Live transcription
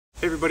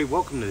Hey everybody,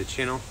 welcome to the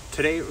channel.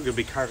 Today we're going to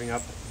be carving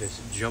up this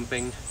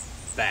jumping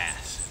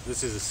bass.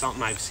 This is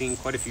something I've seen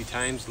quite a few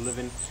times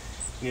living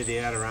near the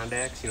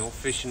Adirondacks,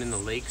 fishing in the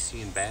lakes,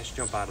 seeing bass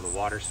jump out of the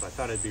water. So I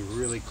thought it'd be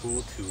really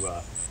cool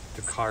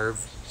to carve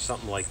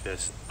something like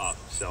this up.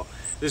 So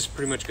this is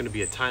pretty much going to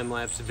be a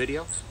time-lapse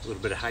video, a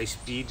little bit of high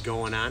speed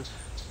going on.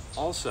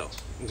 Also,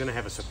 I'm going to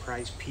have a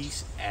surprise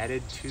piece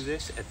added to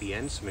this at the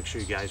end, so make sure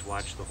you guys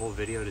watch the whole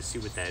video to see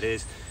what that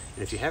is.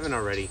 And if you haven't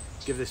already,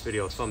 give this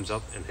video a thumbs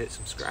up and hit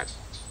subscribe.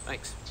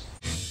 Thanks.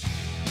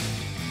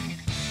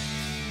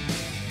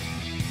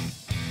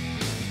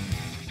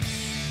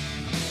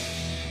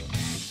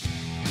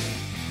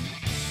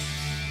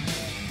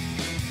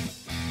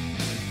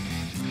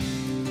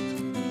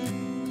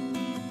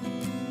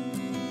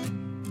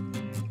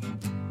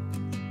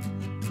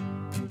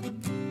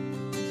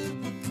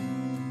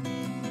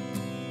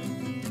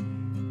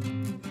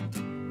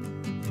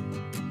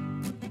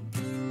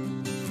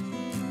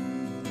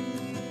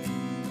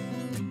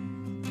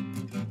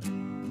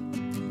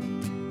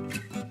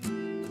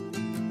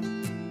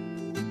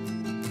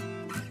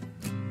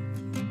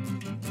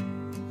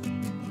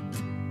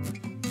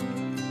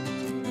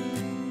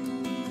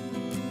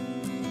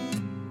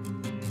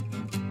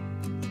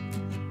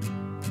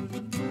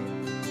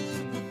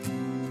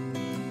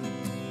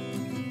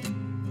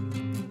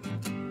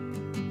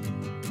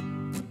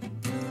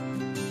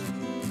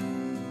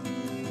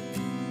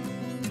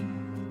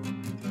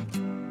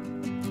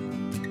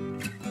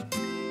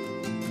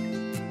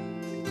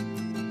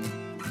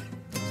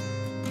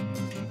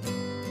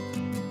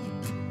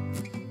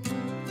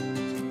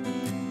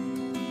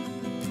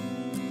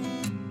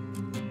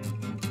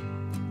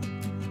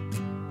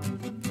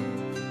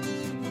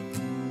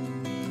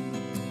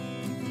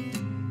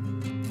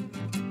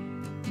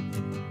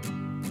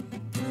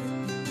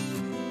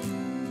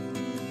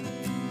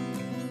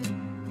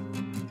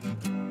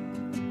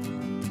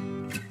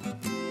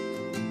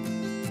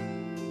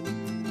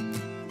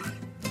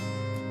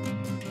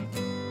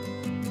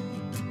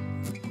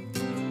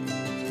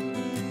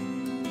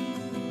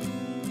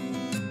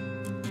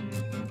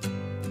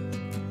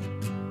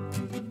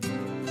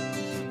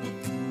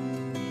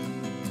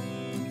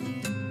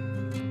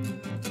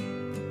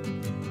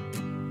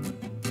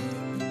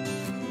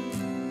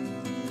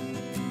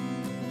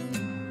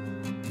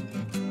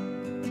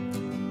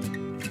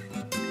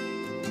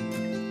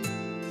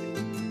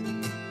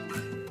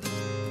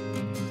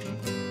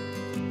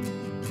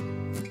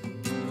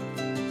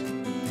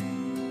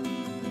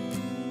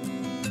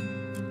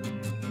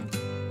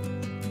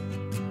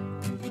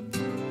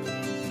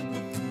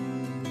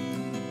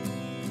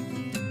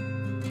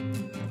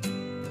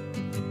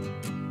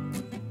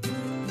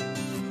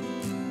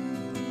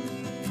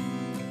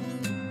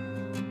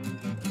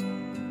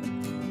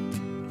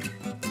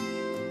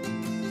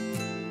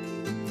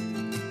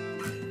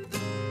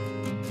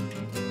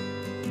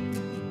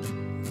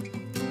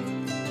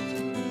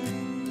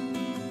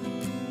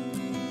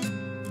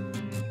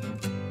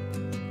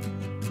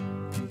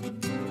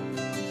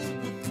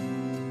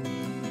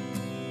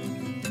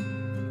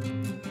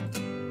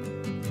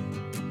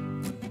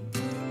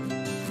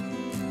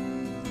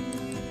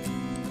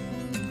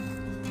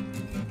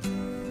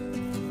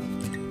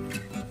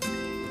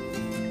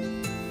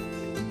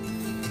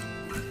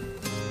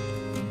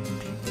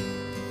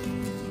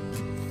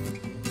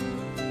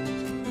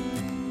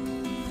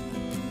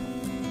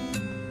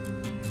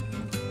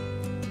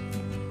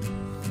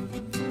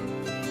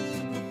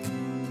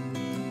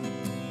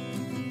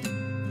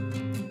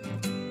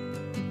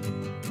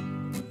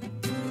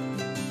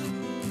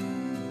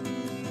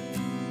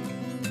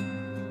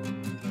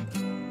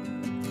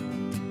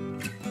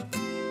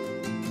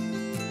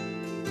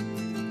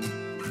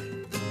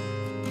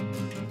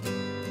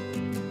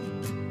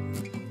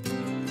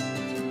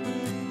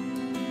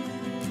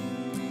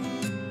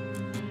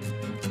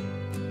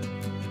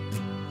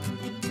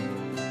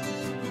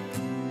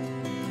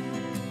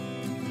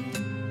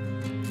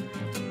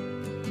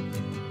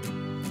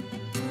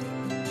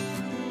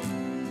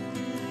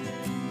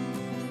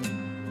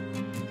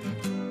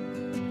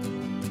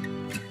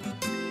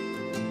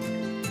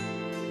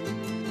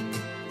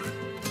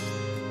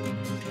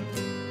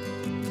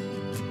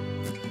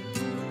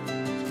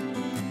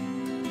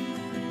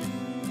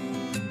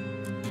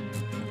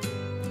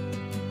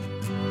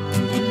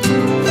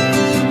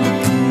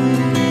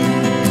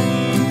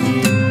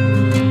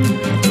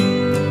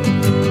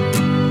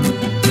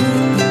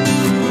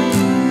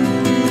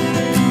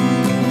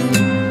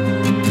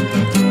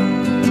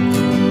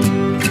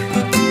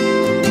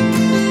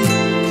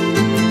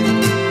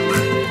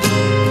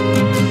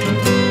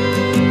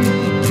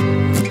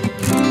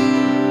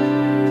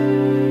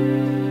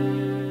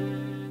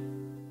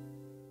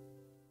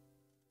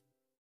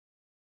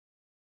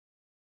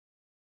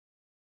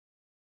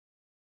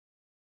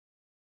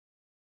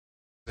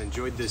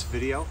 Enjoyed this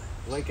video.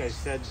 Like I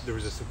said, there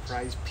was a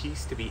surprise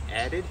piece to be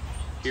added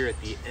here at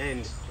the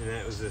end, and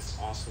that was this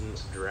awesome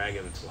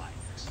dragonfly.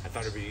 I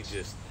thought it'd be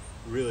just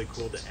really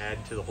cool to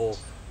add to the whole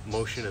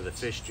motion of the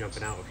fish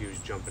jumping out if he was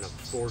jumping up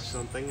for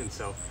something, and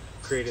so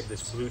created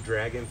this blue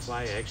dragonfly.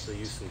 I actually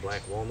used some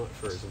black walnut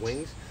for his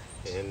wings,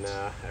 and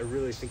I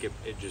really think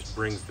it just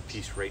brings the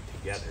piece right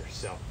together.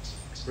 So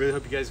really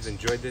hope you guys have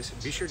enjoyed this.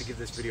 Be sure to give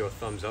this video a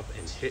thumbs up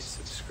and hit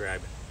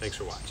subscribe. Thanks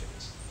for watching.